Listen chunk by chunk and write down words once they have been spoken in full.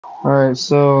Alright,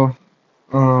 so,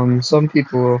 some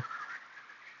people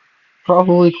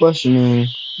probably questioning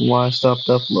why I stopped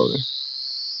uploading.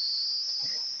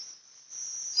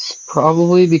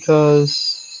 Probably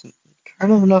because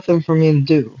kind of nothing for me to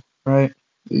do, right?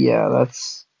 Yeah,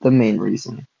 that's the main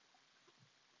reason.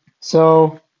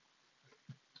 So,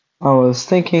 I was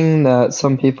thinking that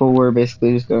some people were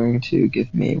basically just going to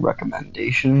give me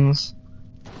recommendations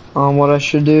on what I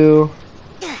should do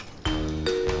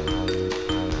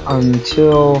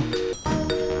until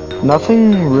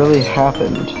nothing really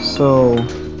happened. So,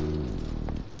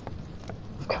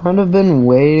 I've kind of been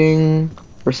waiting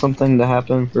for something to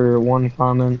happen for one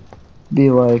comment, be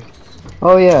like,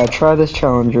 oh yeah, try this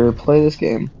challenge or play this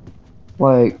game.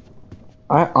 Like,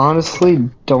 I honestly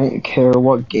don't care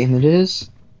what game it is,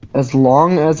 as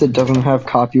long as it doesn't have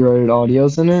copyrighted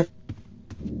audios in it.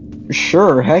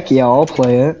 Sure, heck yeah, I'll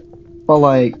play it. But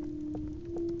like,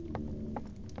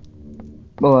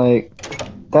 but like,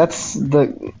 that's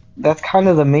kind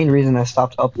of the main reason I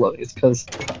stopped uploading. Is because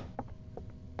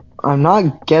I'm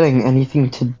not getting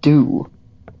anything to do.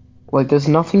 Like, there's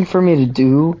nothing for me to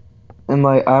do, and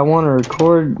like, I want to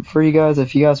record for you guys.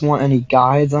 If you guys want any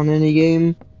guides on any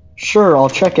game, sure, I'll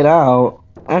check it out.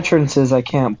 Entrances I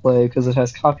can't play because it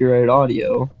has copyrighted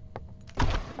audio,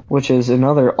 which is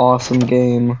another awesome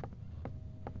game.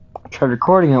 I tried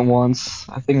recording it once.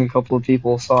 I think a couple of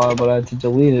people saw it, but I had to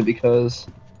delete it because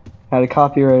it had a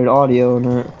copyrighted audio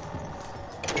in it.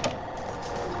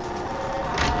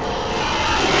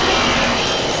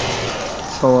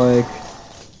 So like,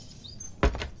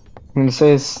 I'm gonna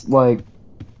say it's like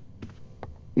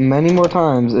many more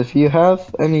times. If you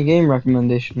have any game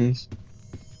recommendations,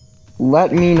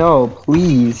 let me know,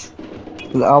 please.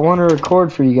 'Cause I want to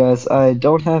record for you guys. I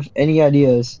don't have any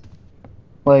ideas.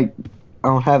 Like, I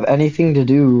don't have anything to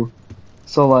do.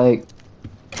 So like,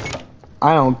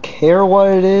 I don't care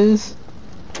what it is.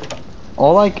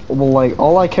 All I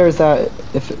care is that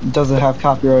if it doesn't have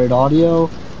copyrighted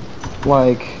audio,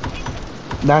 like,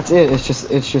 that's it.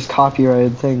 It's just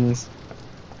copyrighted things.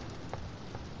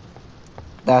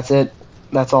 That's it.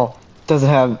 That's all. Does it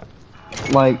have,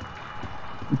 like,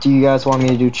 do you guys want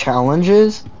me to do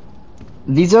challenges?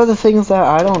 These are the things that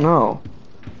I don't know.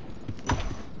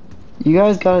 You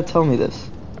guys gotta tell me this.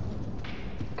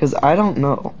 Because I don't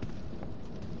know.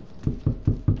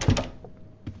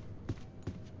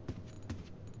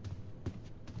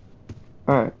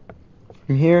 Alright.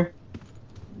 From here,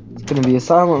 it's gonna be a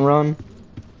silent run.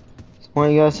 Just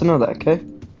want you guys to know that, okay?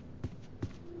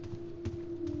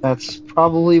 That's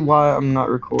probably why I'm not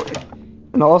recording.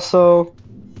 And also,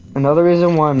 another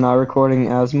reason why I'm not recording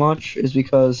as much is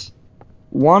because,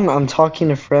 one, I'm talking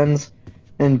to friends,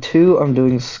 and two, I'm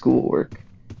doing schoolwork.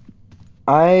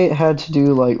 I had to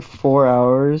do like 4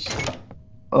 hours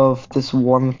of this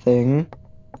one thing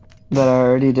that I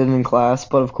already did in class,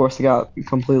 but of course it got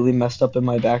completely messed up in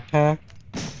my backpack,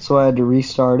 so I had to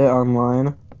restart it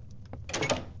online.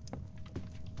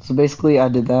 So basically I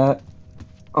did that.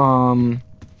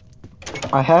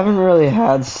 I haven't really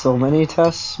had so many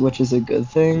tests, which is a good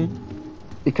thing,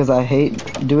 because I hate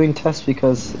doing tests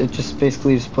because it just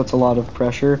basically just puts a lot of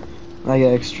pressure. I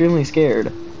get extremely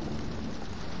scared.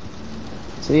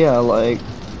 So yeah, like,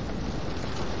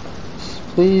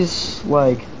 please,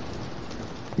 like,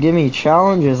 give me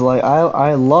challenges. Like,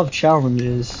 I love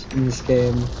challenges in this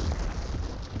game.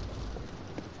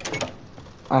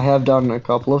 I have done a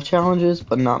couple of challenges,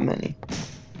 but not many.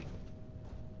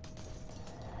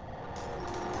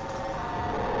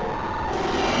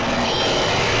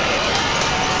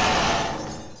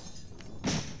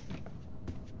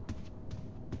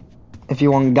 If you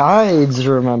want guides,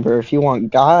 remember, if you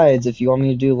want guides, if you want me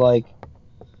to do like,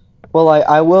 well,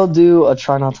 I will do a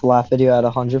try not to laugh video at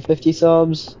 150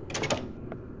 subs.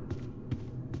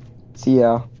 So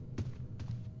yeah.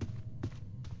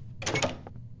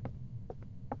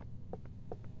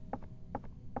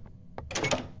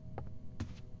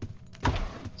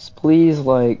 Just please,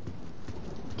 like,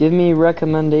 give me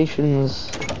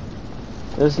recommendations.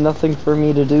 There's nothing for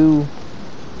me to do.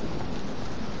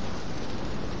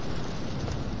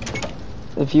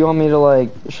 If you want me to,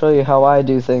 like, show you how I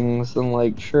do things, then,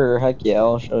 like, sure, heck yeah,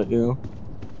 I'll show you.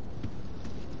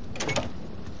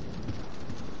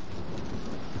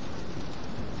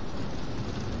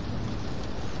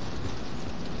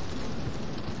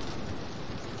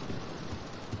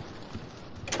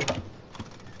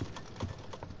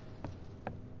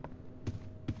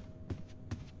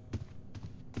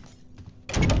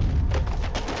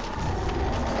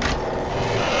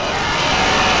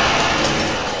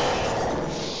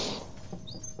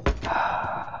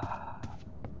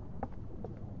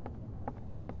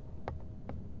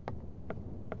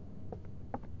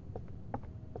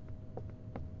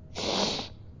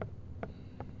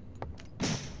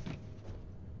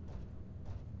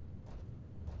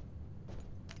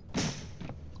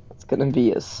 gonna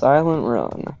be a silent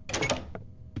run.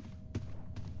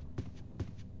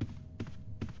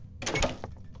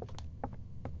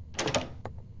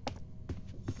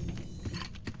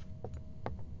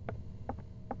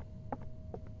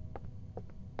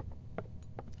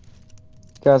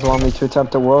 You guys want me to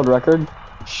attempt a world record?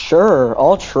 Sure,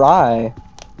 I'll try.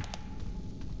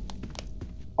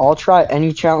 I'll try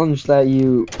any challenge that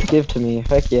you give to me.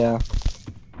 Heck yeah.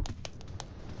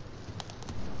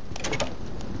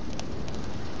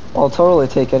 I'll totally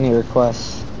take any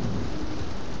requests.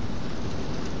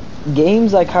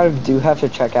 Games I kind of do have to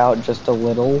check out just a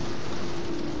little.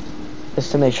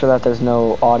 Just to make sure that there's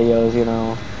no audios, you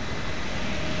know.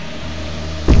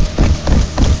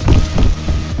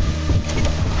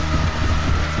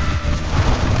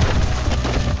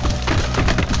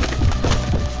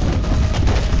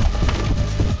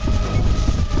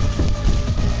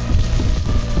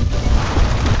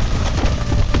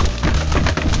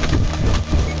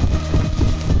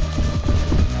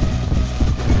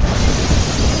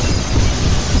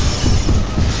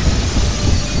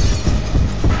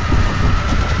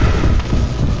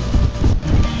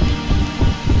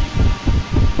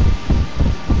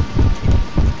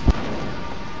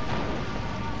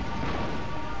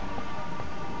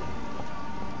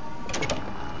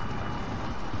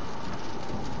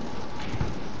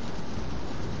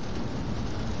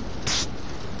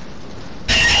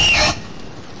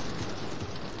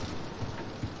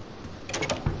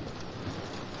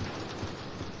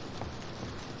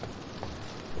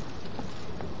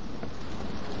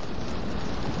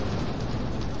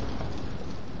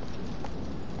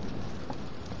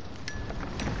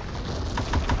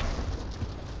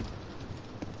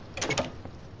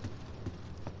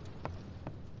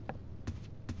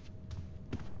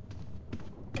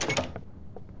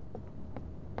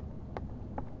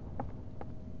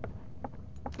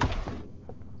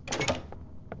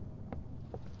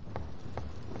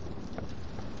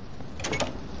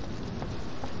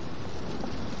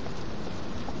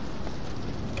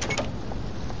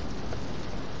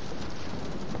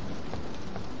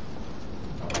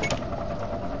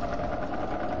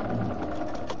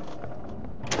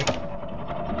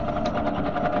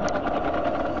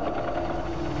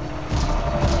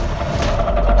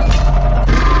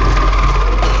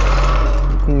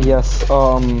 Yes,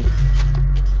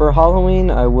 for Halloween,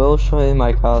 I will show you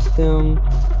my costume.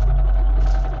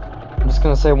 I'm just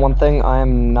gonna say one thing, I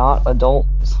am not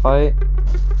adult's height.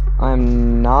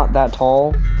 I'm not that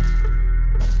tall.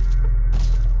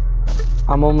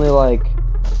 I'm only like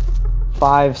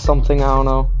 5 something, I don't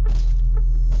know.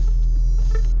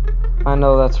 I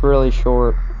know that's really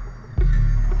short.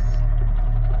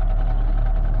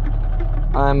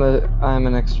 I'm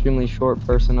an extremely short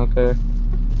person, okay?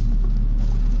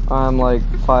 I'm like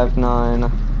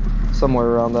 5'9", somewhere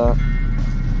around that.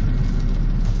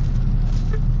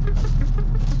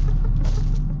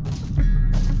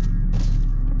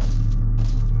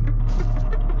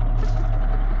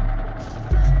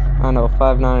 I know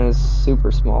 5'9" is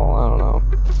super small. I don't know.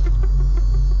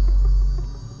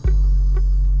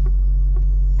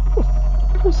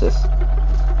 Who's this?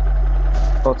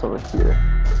 Oh, it's over here.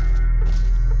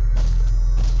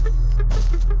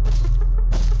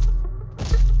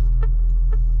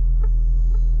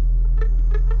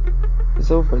 It's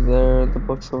over there. The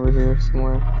book's over here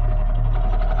somewhere.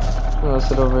 Oh,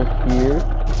 is it over here?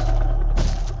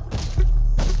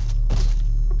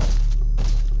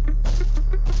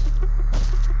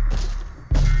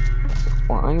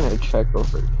 Well, I'm gonna check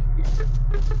over here.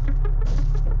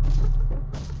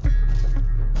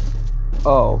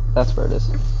 Oh, that's where it is.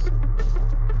 Is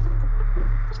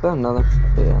that another?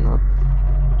 Yeah, no.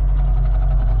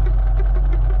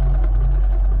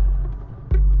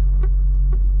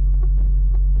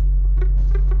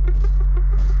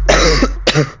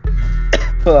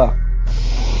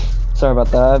 Sorry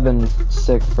about that. I've been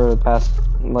sick for the past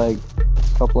like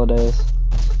couple of days.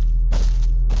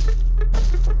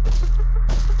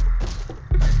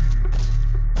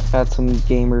 Had some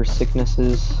gamer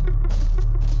sicknesses.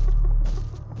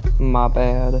 My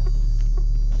bad.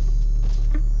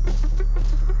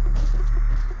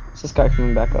 Is this guy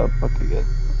coming back up? Okay, good.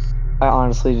 I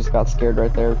honestly just got scared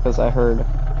right there because I heard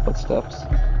footsteps.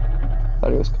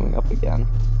 Thought he was coming up again.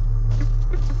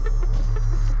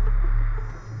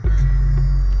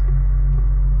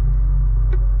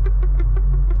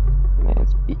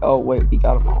 Oh wait, we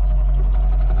got them all.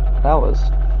 That was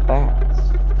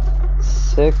fast.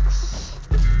 6,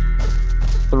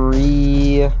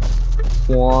 3,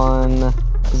 1,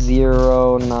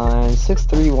 0, 9. 6,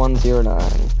 3, 1, 0, 9.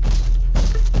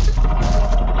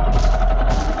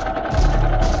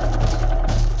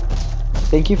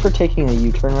 Thank you for taking a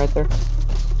U-turn right there.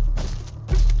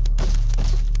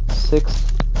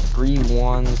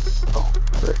 631 oh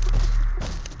frick.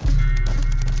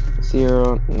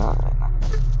 09.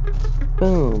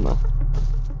 Boom.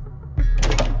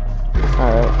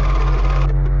 Alright.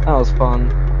 That was fun.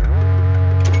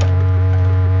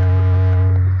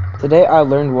 Today I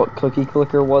learned what cookie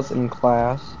clicker was in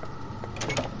class.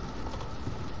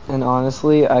 And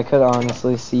honestly, I could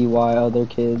honestly see why other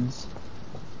kids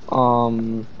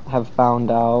have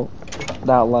found out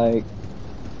that like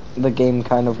the game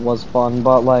kind of was fun,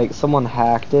 but like someone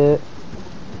hacked it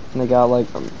and they got like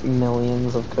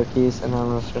millions of cookies, and I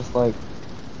was just like,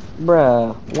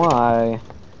 bruh, why?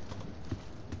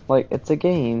 Like, it's a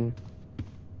game.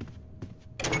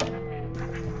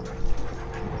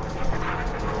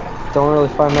 Don't really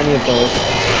find many of those.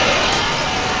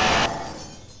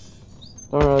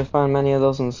 Don't really find many of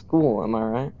those in school, am I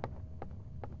right?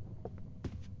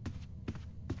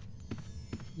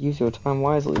 Use your time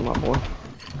wisely, my boy.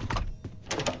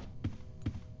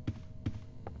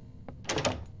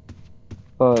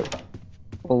 But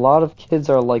a lot of kids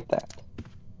are like that.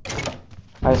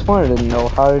 I just wanted to know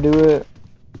how to do it,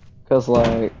 cause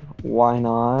like, why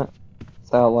not?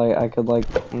 So like I could like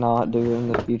not do it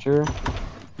in the future.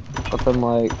 But then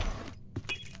like,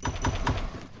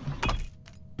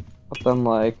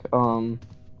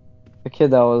 the kid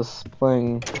that was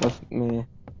playing with me,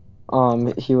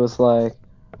 he was like,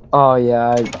 oh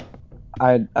yeah,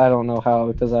 I don't know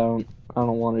how because I don't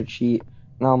want to cheat.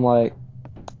 And I'm like,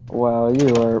 wow,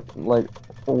 you are like,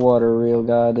 what a real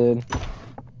guy, dude.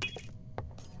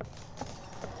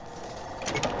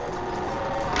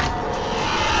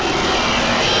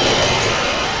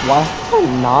 Why have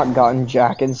I not gotten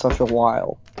Jack in such a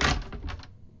while?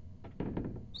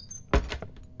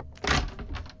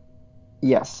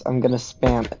 Yes, I'm gonna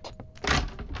spam it.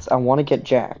 I want to get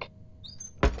Jack.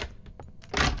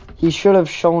 He should have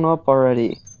shown up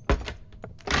already.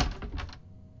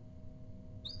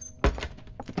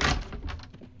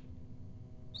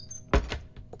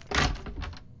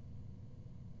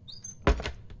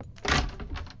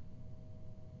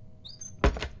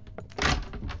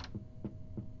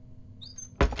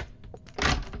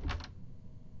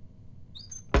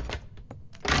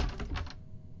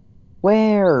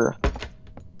 Where?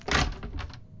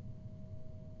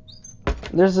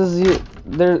 There's a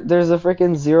there's a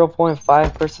freaking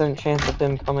 0.5% chance of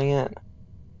him coming in.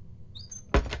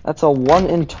 That's a 1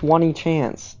 in 20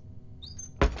 chance.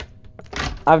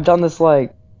 I've done this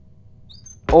like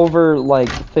over like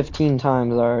 15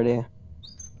 times already.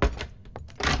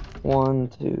 1,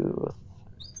 2,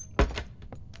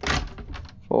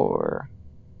 4,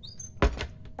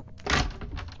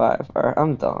 5. Alright,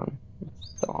 I'm done.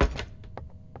 It's done.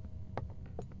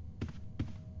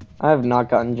 I have not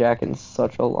gotten Jack in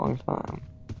such a long time.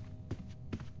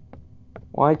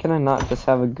 Why can I not just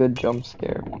have a good jump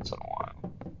scare once in a while?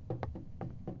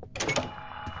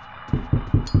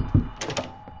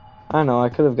 I know, I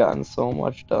could have gotten so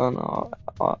much done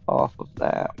off of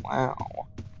that. Wow.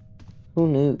 Who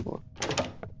knew?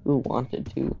 Who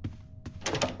wanted to?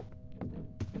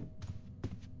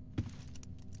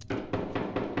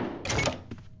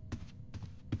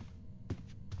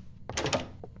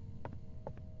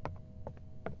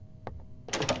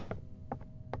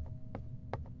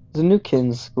 There's a new kid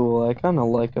in school. I kind of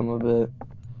like him a bit.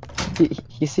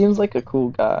 He seems like a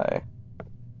cool guy.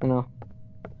 You know?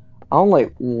 I don't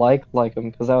like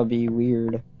him because that would be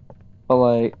weird. But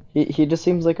like, he just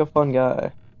seems like a fun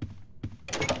guy.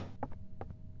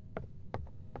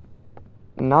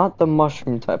 Not the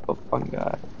mushroom type of fun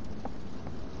guy.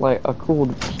 Like a cool.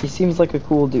 He seems like a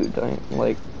cool dude.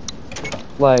 Like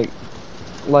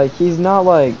he's not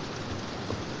like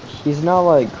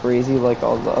crazy like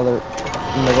all the other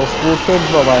middle school kids,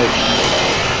 but like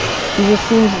he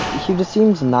just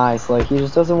seems nice. Like he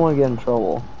just doesn't want to get in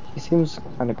trouble. He seems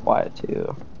kind of quiet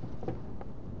too,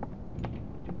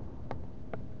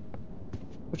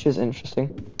 which is interesting.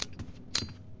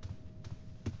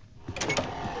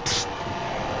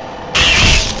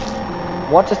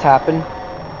 What just happened?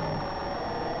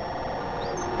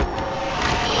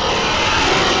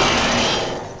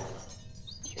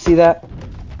 Do you see that?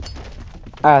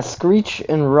 Screech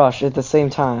and Rush at the same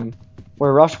time,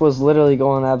 where Rush was literally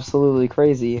going absolutely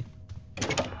crazy.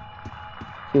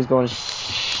 He was going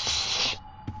shh.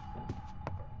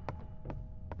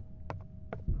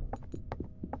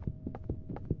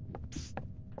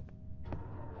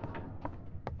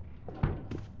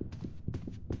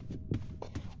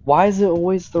 Why is it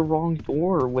always the wrong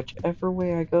door? Whichever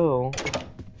way I go,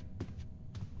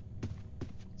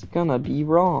 it's gonna be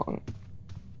wrong.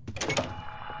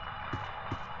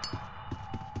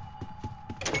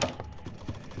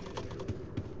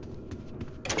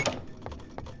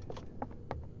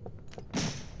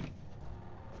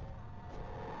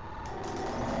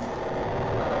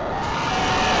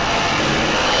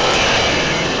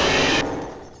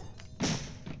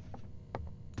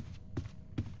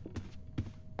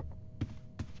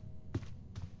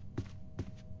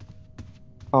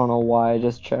 I don't know why I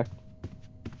just checked.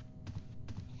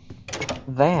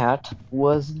 That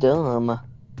was dumb.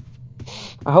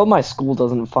 I hope my school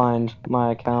doesn't find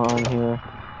my account on here.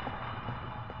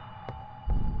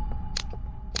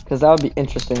 Because that would be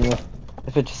interesting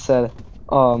if it just said,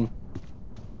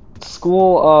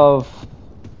 school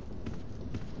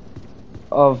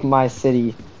of my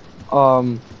city.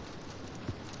 Oh,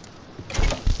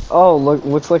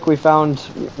 looks like we found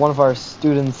one of our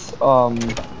students'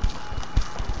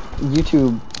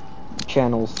 YouTube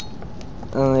channels,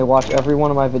 and they watch every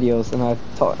one of my videos, and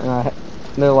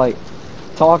they're like,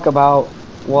 talk about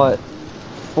what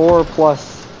 4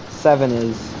 plus 7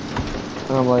 is,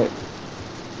 and I'm like,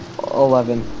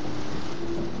 11.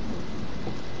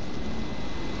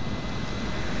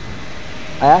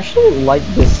 I actually like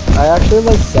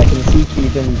second seek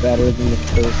even better than the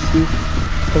first seek,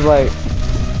 cause like,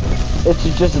 it's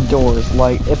just doors,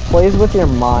 like, it plays with your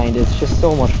mind, it's just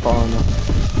so much fun.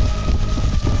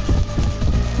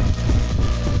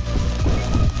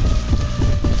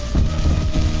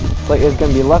 It's like, it's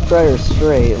gonna be left, right, or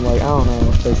straight, like, I don't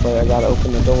know, it's just like, I gotta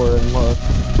open the door and look.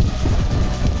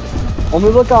 Only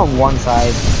look on one side.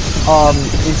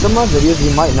 In some of my videos,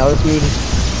 you might notice me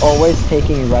always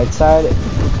taking right side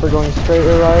for going straight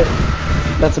or right.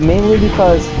 That's mainly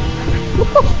because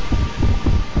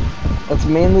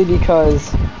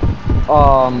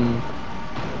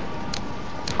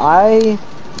I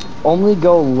only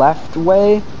go left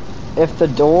way if the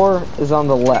door is on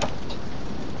the left.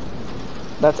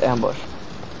 That's ambush.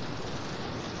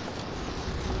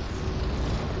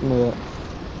 Yeah.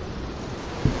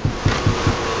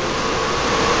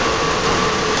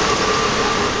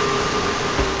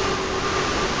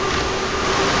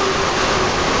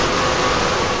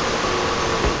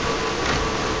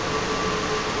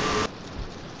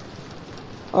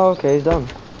 Okay, he's done.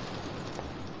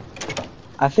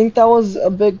 I think that was a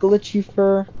bit glitchy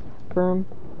for him.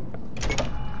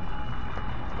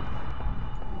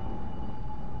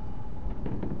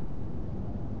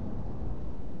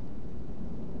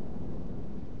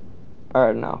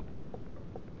 Alright, now.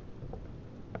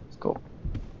 Let's go.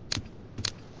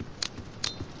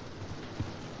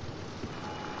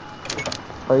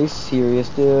 Are you serious,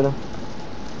 dude?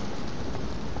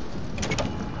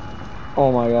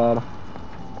 Oh my god.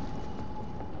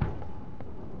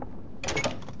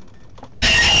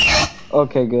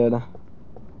 Okay, good.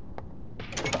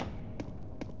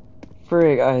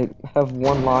 Frig, I have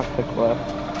one lockpick left.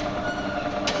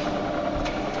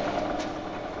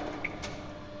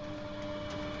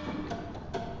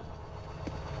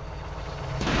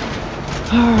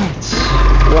 Alright.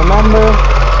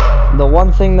 Remember the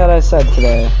one thing that I said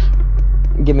today.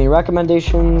 Give me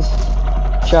recommendations,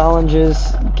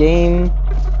 challenges, game,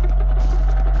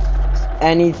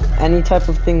 any type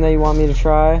of thing that you want me to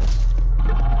try.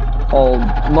 I'll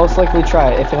most likely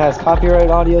try it. If it has copyright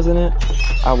audios in it,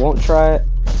 I won't try it.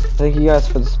 Thank you guys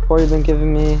for the support you've been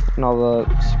giving me and all the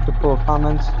super cool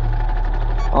comments.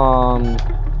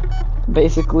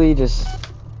 Basically just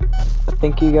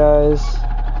thank you guys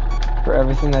for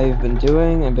everything that you've been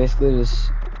doing, and basically just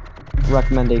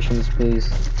recommendations, please.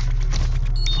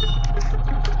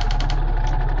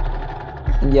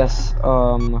 And yes,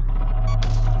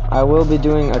 I will be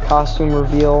doing a costume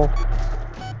reveal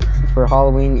for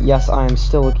Halloween. Yes, I am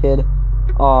still a kid.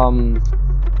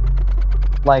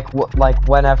 Like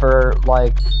whenever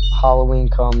like Halloween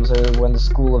comes, or when the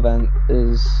school event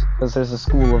is, because there's a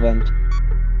school event.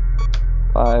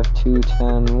 5, 2,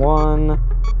 10, 1,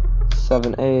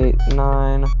 7, 8,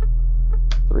 9,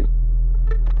 3.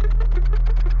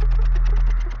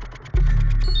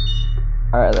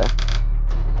 Alright there.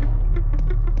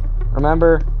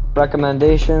 Remember,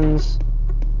 recommendations.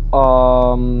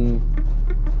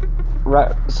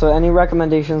 So any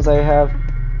recommendations that you have,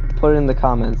 put it in the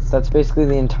comments. That's basically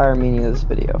the entire meaning of this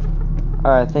video.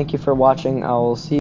 Alright, thank you for watching. I will see you